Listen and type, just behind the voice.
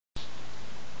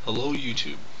Hello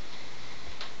YouTube,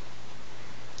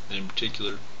 and in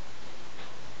particular,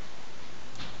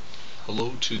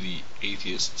 hello to the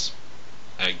atheists,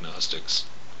 agnostics,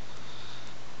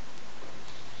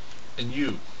 and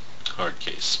you,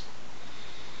 Hardcase.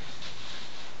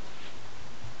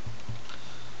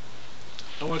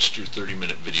 I watched your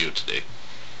 30-minute video today,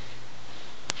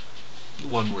 the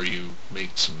one where you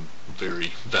make some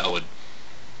very valid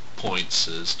points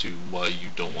as to why you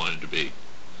don't want to debate.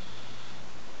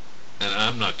 And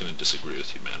I'm not going to disagree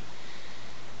with you, man.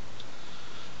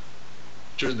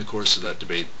 During the course of that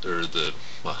debate,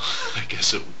 well, I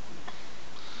guess it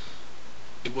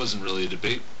wasn't really a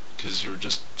debate, because you were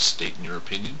just stating your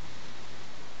opinion,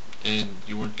 and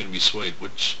you weren't going to be swayed,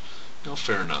 which,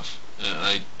 fair enough.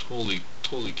 I totally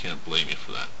can't blame you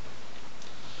for that.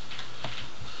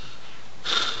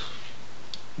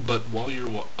 But while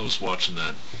I was watching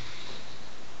that,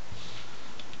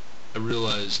 I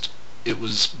realized it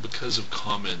was because of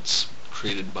comments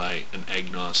created by an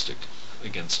agnostic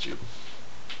against you.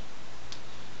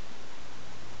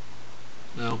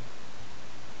 Now,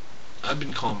 I've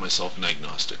been calling myself an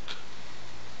agnostic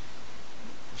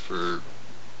for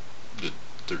the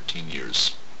 13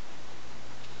 years.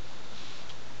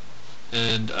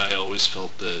 And I always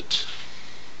felt that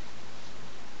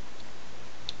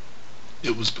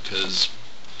it was because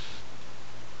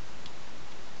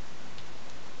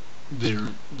there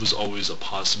was always a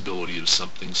possibility of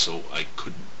something, so I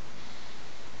couldn't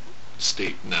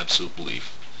state an absolute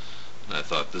belief. And I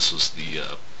thought this was the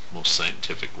most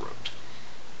scientific route.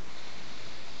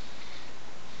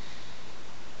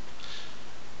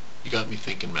 You got me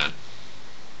thinking, man.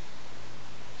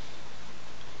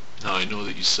 Now I know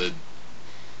that you said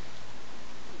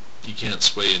you can't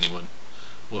sway anyone.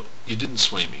 Well, you didn't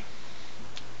sway me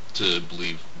to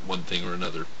believe one thing or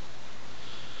another.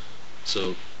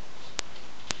 So,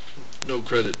 no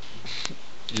credit.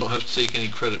 You don't have to take any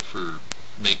credit for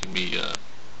making me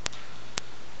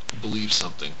believe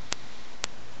something,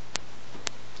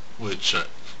 which,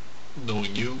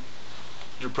 knowing you,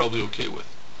 you're probably okay with.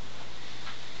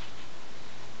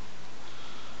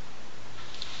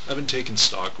 I've been taking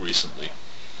stock recently,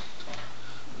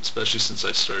 especially since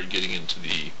I started getting into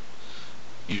the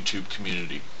YouTube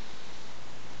community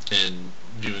and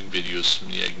viewing videos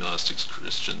from the agnostics,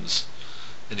 Christians,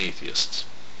 and atheists.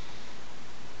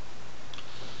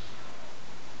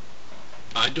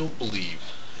 I don't believe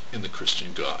in the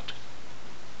Christian God.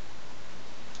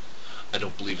 I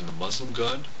don't believe in the Muslim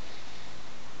God.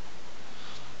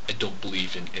 I don't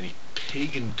believe in any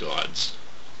pagan gods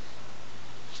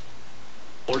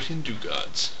or Hindu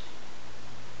gods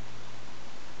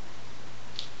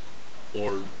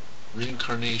or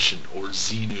reincarnation or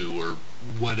Xenu or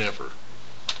whatever.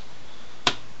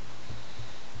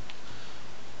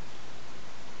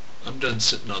 I'm done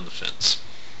sitting on the fence.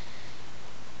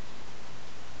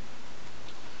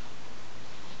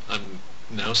 I'm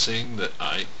now saying that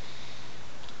I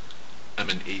am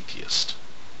an atheist.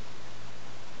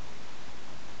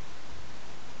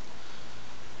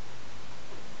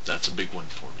 That's a big one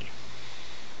for me.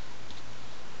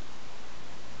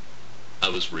 I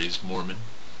was raised Mormon,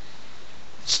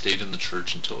 stayed in the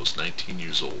church until I was 19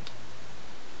 years old,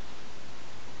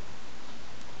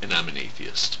 and I'm an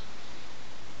atheist.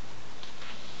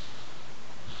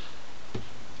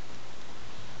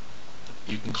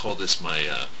 You can call this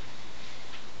my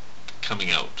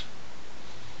coming out.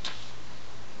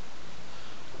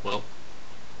 Well,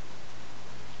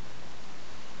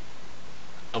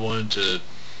 I wanted to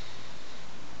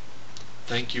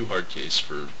thank you, Hardcase,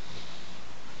 for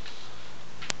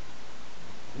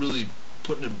really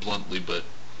putting it bluntly, but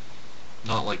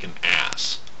not like an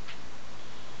ass,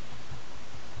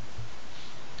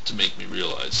 to make me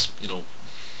realize,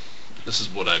 this is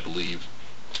what I believe,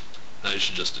 and I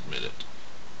should just admit it.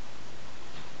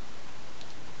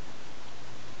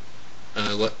 And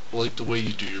I like the way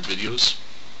you do your videos.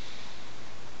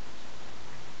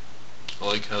 I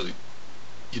like how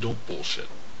you don't bullshit.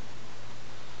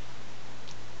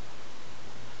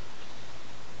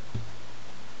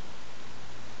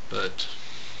 But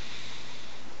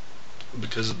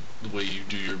because of the way you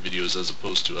do your videos as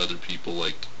opposed to other people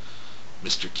like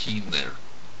Mr. Keen there,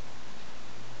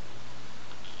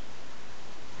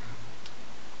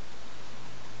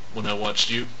 when I watched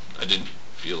you, I didn't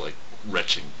feel like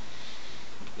retching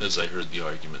as I heard the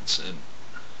arguments, and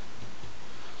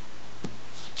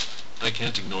I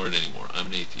can't ignore it anymore. I'm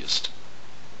an atheist.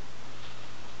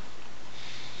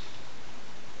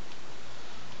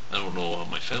 I don't know how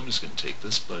my family's going to take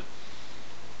this, but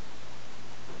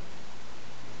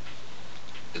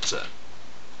it's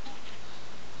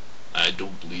I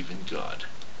don't believe in God.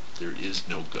 there is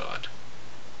no God.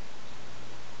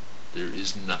 There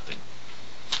is nothing.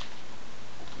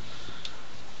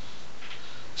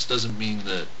 This doesn't mean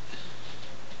that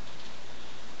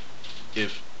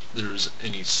if there's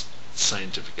any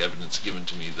scientific evidence given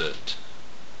to me that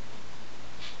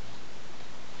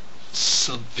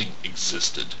something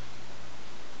existed,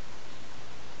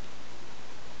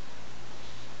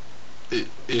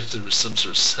 if there was some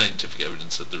sort of scientific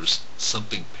evidence that there was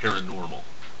something paranormal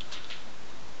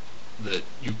that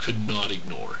you could not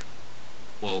ignore,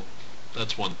 well,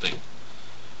 that's one thing.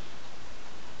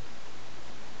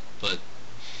 But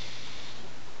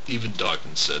even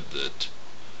Dawkins said that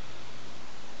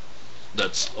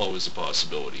that's always a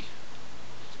possibility.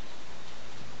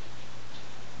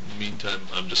 In the meantime,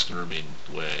 I'm just going to remain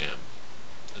the way I am,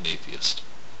 an atheist.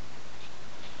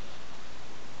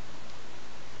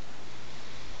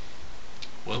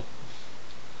 Well,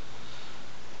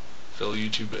 fellow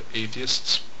YouTube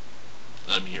atheists,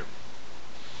 I'm here.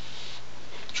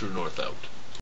 True North out.